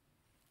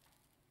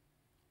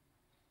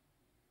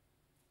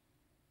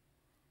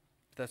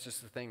 But that's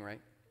just the thing, right?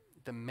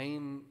 The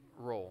main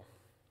role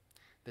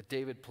that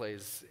David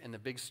plays in the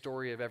big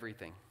story of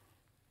everything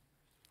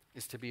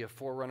is to be a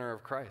forerunner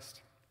of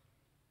Christ.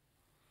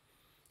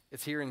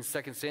 It's here in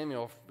 2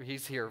 Samuel,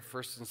 he's here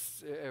first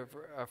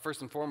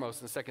and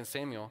foremost in 2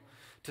 Samuel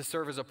to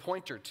serve as a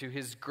pointer to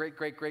his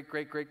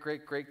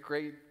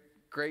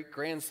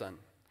great-great-great-great-great-great-great-great-grandson,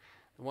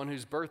 the one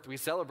whose birth we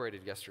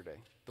celebrated yesterday,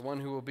 the one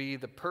who will be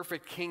the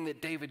perfect king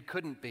that David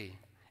couldn't be,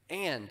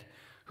 and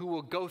who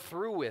will go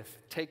through with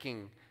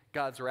taking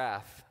God's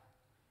wrath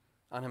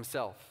on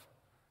himself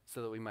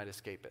so that we might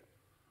escape it.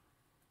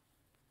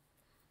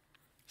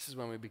 This is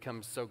when we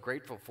become so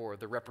grateful for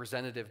the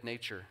representative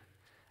nature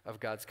of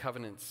God's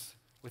covenants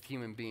with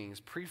human beings,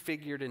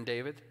 prefigured in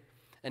David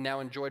and now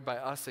enjoyed by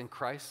us in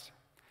Christ.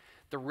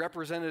 The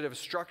representative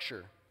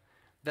structure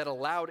that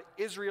allowed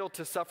Israel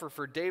to suffer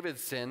for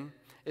David's sin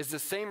is the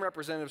same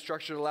representative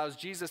structure that allows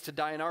Jesus to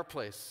die in our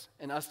place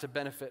and us to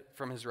benefit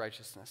from his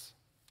righteousness.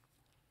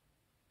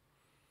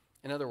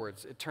 In other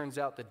words, it turns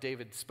out that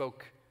David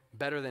spoke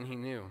better than he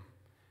knew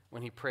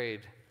when he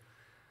prayed,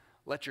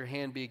 "Let your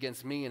hand be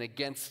against me and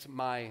against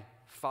my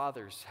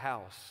father's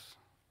house."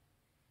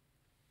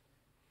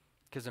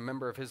 Because a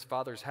member of his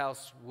father's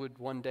house would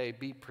one day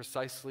be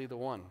precisely the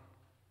one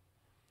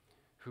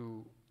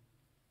who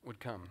would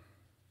come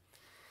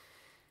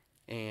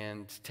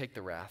and take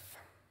the wrath,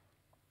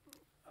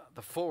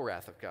 the full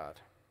wrath of God,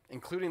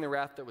 including the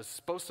wrath that was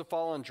supposed to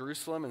fall on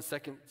Jerusalem in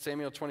 2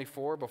 Samuel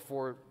 24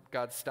 before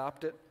God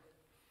stopped it,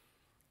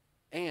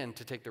 and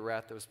to take the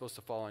wrath that was supposed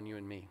to fall on you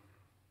and me.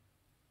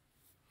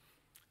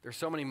 There are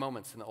so many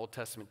moments in the Old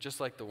Testament, just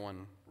like the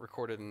one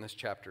recorded in this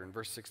chapter, in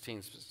verse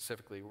 16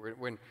 specifically,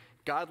 when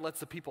God lets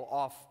the people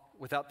off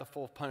without the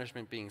full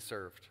punishment being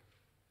served.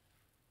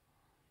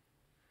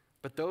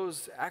 But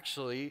those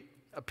actually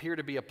appear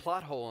to be a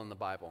plot hole in the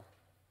Bible,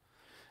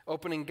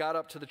 opening God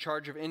up to the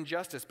charge of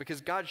injustice, because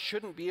God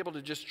shouldn't be able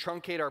to just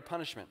truncate our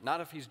punishment, not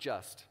if he's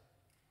just.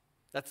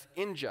 That's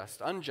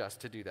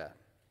unjust to do that.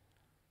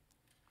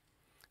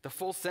 The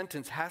full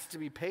sentence has to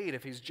be paid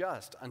if he's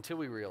just, until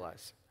we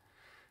realize,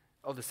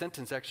 oh, the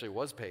sentence actually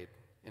was paid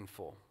in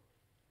full.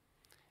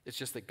 It's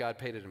just that God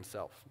paid it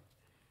himself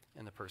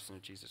in the person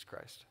of Jesus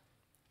Christ.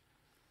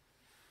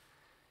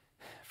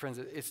 Friends,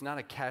 it's not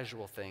a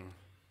casual thing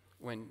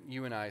when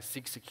you and I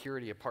seek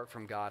security apart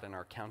from God in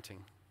our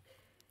counting.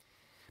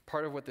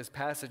 Part of what this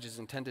passage is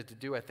intended to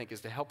do, I think,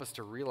 is to help us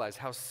to realize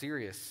how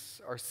serious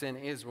our sin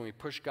is when we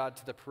push God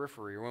to the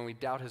periphery or when we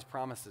doubt his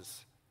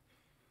promises.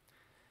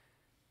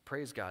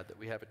 Praise God that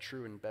we have a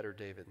true and better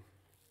David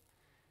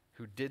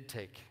who did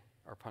take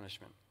our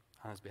punishment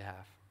on his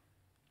behalf.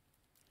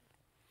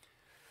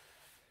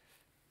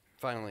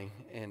 Finally,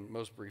 and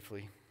most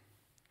briefly,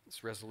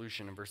 this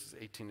resolution in verses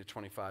 18 to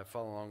 25.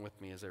 Follow along with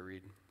me as I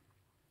read.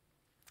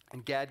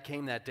 "And Gad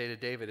came that day to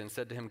David and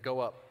said to him, 'Go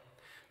up,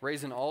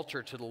 raise an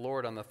altar to the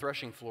Lord on the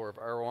threshing floor of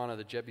Araunah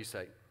the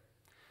Jebusite.'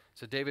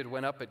 So David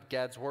went up at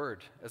Gad's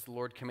word, as the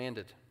Lord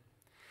commanded.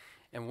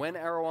 And when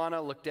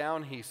Araunah looked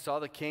down, he saw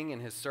the king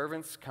and his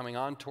servants coming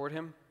on toward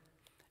him.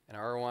 And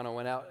Araunah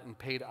went out and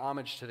paid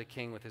homage to the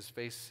king with his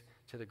face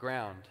to the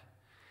ground.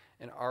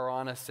 And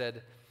Araunah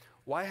said,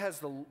 'Why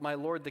has my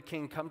lord the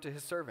king come to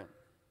his servant?'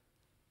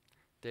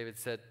 David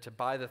said, 'To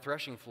buy the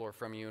threshing floor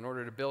from you in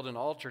order to build an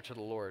altar to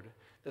the Lord,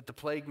 that the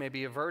plague may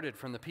be averted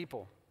from the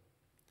people.'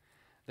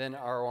 Then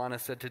Araunah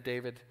said to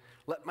David,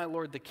 'Let my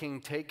lord the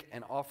king take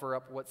and offer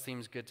up what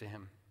seems good to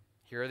him.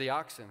 Here are the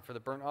oxen for the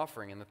burnt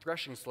offering, and the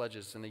threshing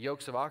sledges, and the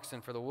yokes of oxen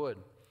for the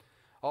wood.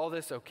 All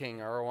this, O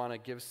king,' Araunah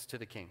gives to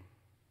the king.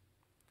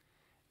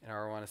 And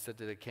Araunah said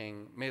to the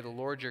king, 'May the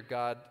Lord your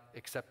God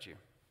accept you.'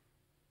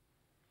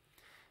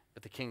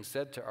 But the king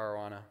said to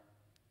Araunah,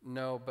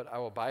 'No, but I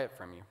will buy it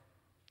from you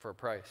for a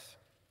price.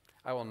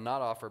 I will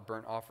not offer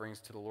burnt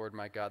offerings to the Lord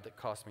my God that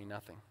cost me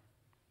nothing.'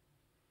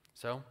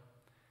 So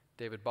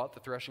David bought the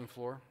threshing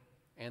floor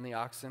and the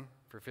oxen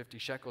for 50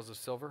 shekels of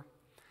silver.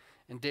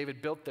 And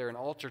David built there an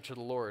altar to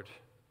the Lord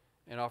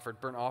and offered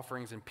burnt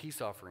offerings and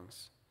peace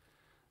offerings.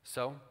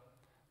 So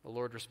the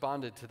Lord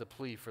responded to the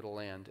plea for the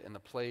land, and the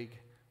plague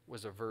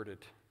was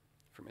averted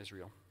from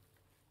Israel."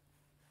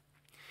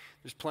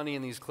 There's plenty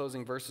in these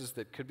closing verses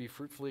that could be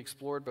fruitfully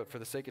explored, but for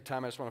the sake of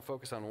time, I just want to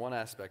focus on one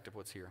aspect of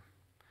what's here.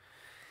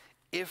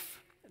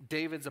 If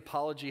David's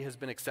apology has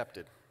been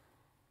accepted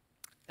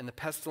and the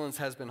pestilence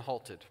has been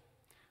halted,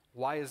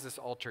 why is this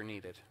altar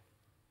needed?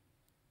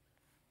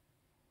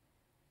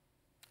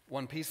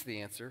 One piece of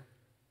the answer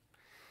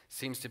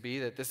seems to be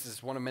that this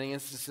is one of many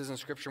instances in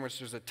Scripture in which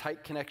there's a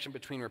tight connection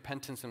between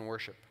repentance and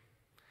worship.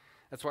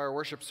 That's why our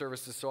worship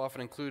services so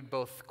often include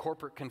both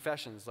corporate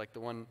confessions, like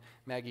the one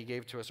Maggie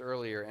gave to us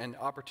earlier, and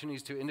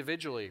opportunities to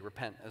individually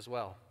repent as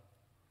well.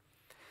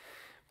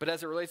 But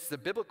as it relates to the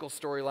biblical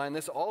storyline,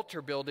 this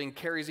altar building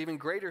carries even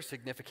greater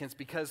significance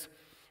because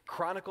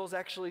Chronicles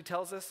actually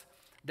tells us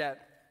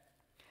that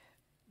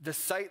the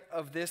site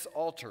of this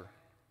altar,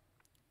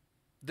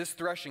 this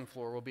threshing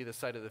floor, will be the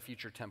site of the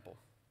future temple.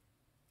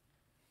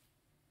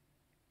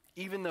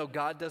 Even though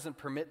God doesn't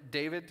permit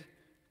David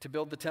to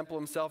build the temple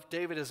himself,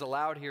 David is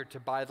allowed here to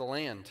buy the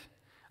land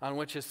on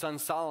which his son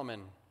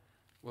Solomon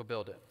will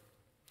build it.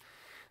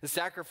 The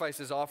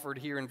sacrifices offered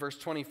here in verse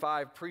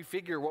 25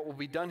 prefigure what will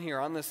be done here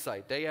on this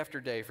site day after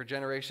day for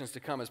generations to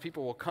come, as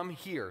people will come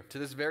here to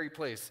this very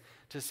place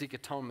to seek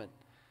atonement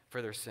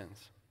for their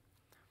sins.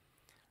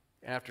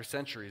 And after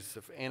centuries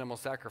of animal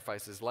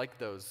sacrifices like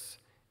those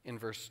in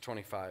verse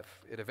 25.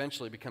 It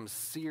eventually becomes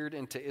seared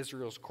into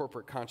Israel's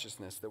corporate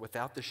consciousness that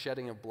without the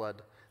shedding of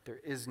blood, there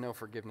is no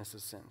forgiveness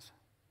of sins.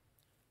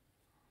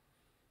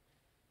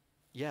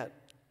 Yet,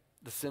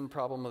 the sin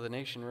problem of the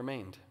nation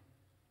remained.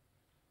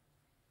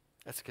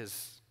 That's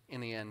because, in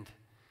the end,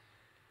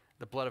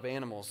 the blood of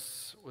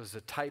animals was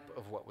a type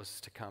of what was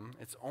to come.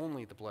 It's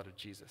only the blood of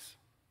Jesus,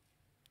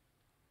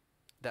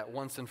 that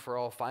once and for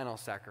all final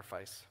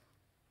sacrifice,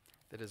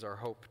 that is our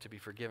hope to be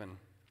forgiven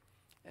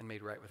and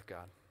made right with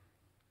God.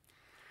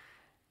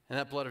 And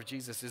that blood of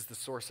Jesus is the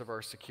source of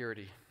our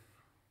security.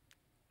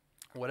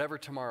 Whatever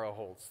tomorrow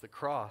holds, the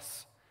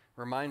cross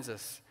reminds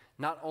us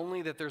not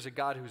only that there's a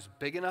God who's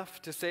big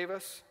enough to save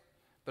us,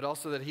 but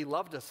also that he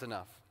loved us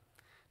enough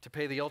to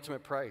pay the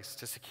ultimate price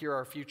to secure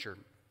our future,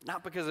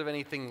 not because of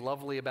anything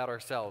lovely about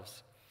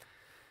ourselves,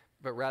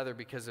 but rather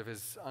because of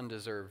his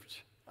undeserved,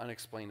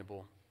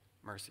 unexplainable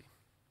mercy.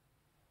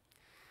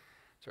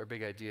 So our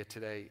big idea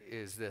today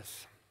is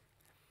this: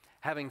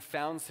 having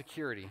found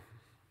security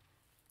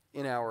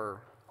in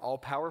our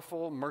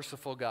all-powerful,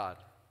 merciful God,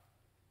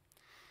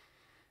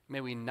 may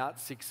we not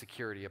seek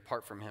security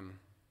apart from him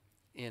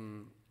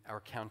in our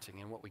counting,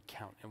 in what we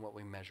count, and what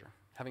we measure.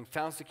 Having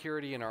found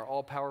security in our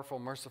all-powerful,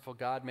 merciful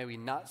God, may we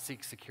not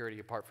seek security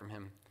apart from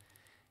him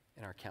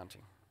in our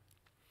counting.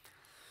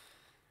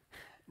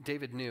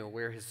 David knew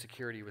where his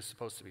security was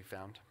supposed to be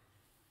found.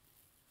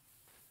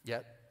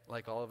 Yet,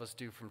 like all of us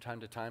do from time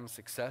to time,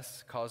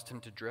 success caused him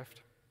to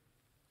drift.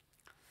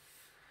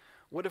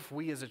 What if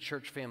we as a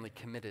church family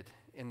committed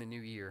in the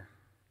new year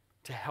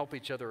to help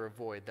each other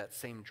avoid that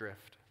same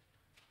drift?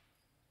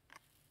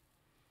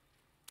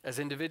 As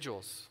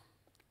individuals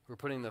who are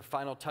putting the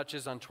final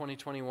touches on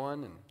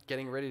 2021 and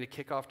getting ready to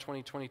kick off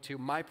 2022,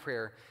 my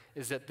prayer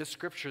is that this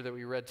scripture that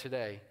we read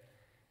today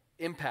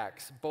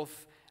impacts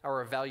both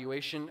our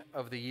evaluation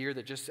of the year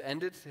that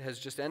has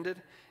just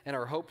ended, and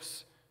our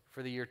hopes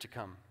for the year to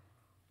come.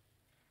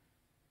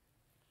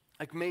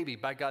 Like maybe,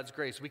 by God's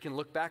grace, we can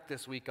look back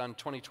this week on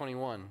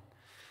 2021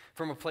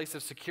 from a place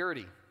of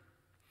security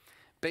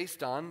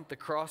based on the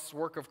cross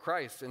work of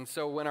Christ. And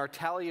so when our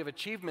tally of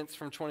achievements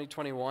from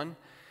 2021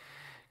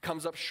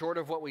 comes up short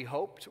of what we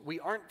hoped, we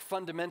aren't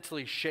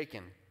fundamentally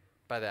shaken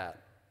by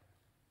that,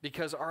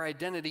 because our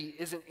identity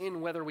isn't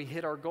in whether we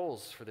hit our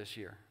goals for this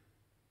year.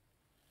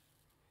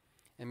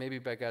 And maybe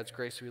by God's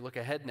grace, we look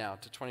ahead now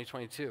to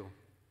 2022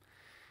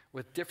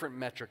 with different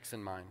metrics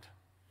in mind,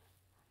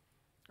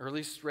 or at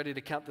least ready to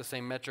count the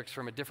same metrics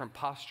from a different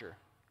posture.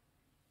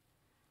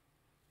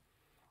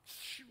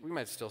 We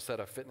might still set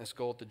a fitness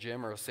goal at the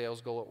gym, or a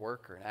sales goal at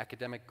work, or an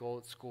academic goal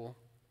at school.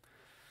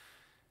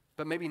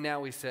 But maybe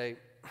now we say,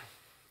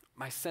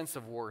 my sense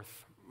of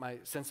worth, my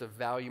sense of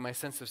value, my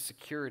sense of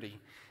security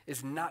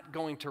is not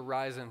going to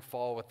rise and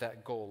fall with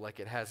that goal like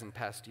it has in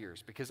past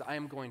years, because I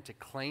am going to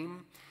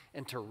claim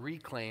and to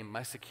reclaim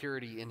my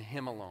security in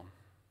him alone.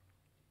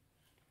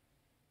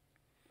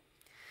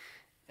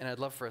 And I'd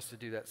love for us to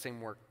do that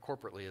same work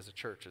corporately as a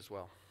church as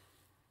well.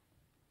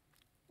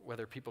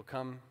 Whether people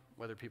come,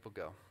 whether people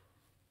go.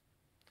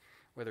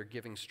 Whether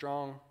giving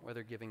strong,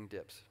 whether giving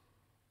dips.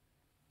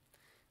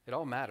 It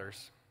all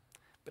matters,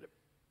 but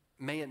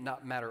may it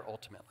not matter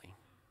ultimately.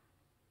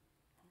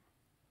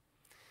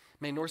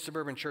 May North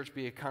Suburban Church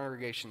be a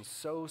congregation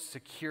so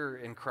secure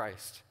in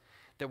Christ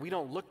that we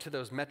don't look to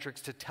those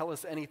metrics to tell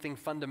us anything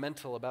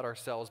fundamental about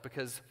ourselves,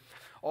 because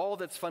all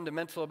that's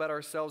fundamental about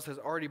ourselves has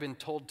already been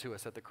told to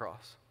us at the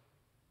cross.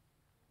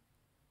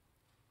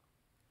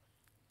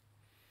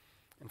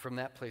 And from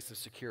that place of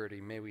security,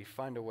 may we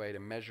find a way to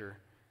measure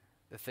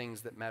the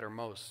things that matter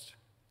most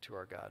to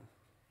our God.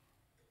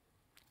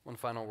 One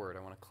final word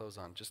I want to close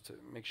on, just to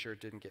make sure it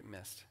didn't get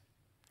missed.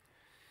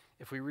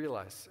 If we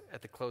realize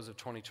at the close of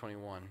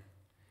 2021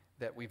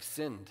 that we've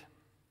sinned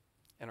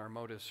and our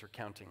motives are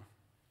counting,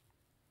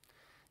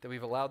 that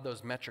we've allowed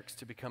those metrics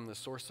to become the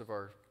source of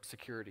our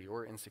security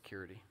or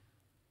insecurity,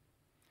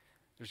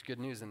 there's good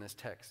news in this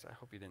text. I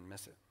hope you didn't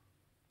miss it.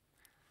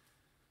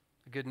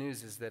 The good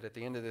news is that at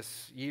the end of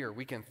this year,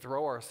 we can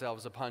throw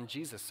ourselves upon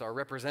Jesus, our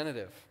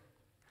representative,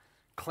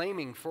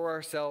 claiming for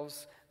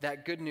ourselves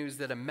that good news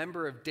that a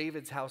member of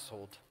David's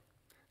household,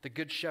 the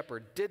Good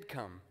Shepherd, did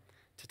come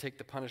to take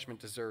the punishment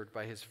deserved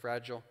by his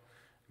fragile,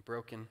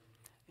 broken,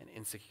 and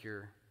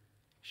insecure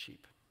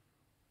sheep.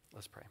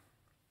 Let's pray.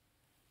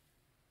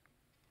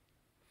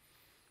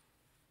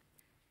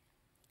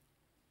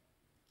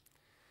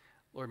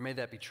 Lord, may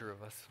that be true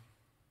of us.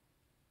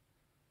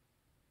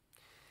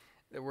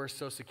 That we're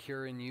so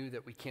secure in you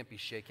that we can't be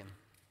shaken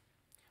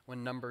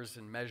when numbers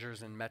and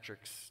measures and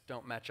metrics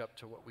don't match up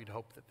to what we'd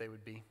hope that they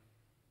would be.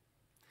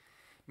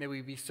 May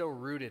we be so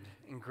rooted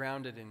and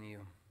grounded in you,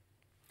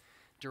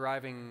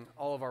 deriving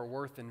all of our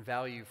worth and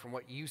value from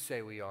what you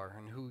say we are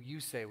and who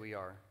you say we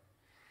are,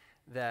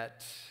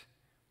 that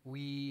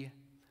we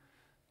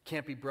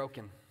can't be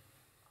broken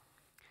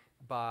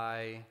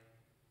by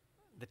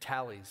the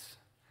tallies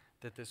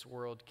that this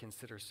world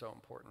considers so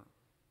important.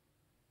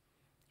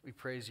 We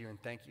praise you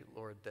and thank you,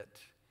 Lord, that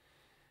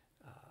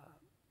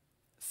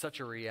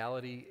such a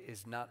reality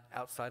is not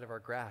outside of our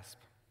grasp,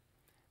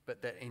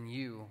 but that in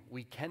you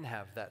we can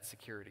have that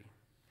security.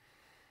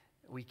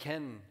 We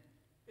can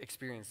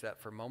experience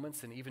that for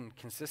moments and even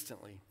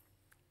consistently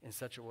in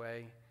such a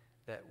way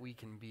that we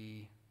can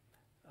be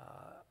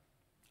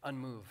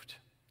unmoved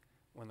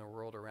when the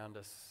world around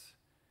us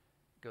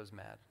goes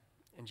mad.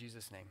 In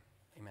Jesus' name,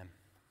 amen.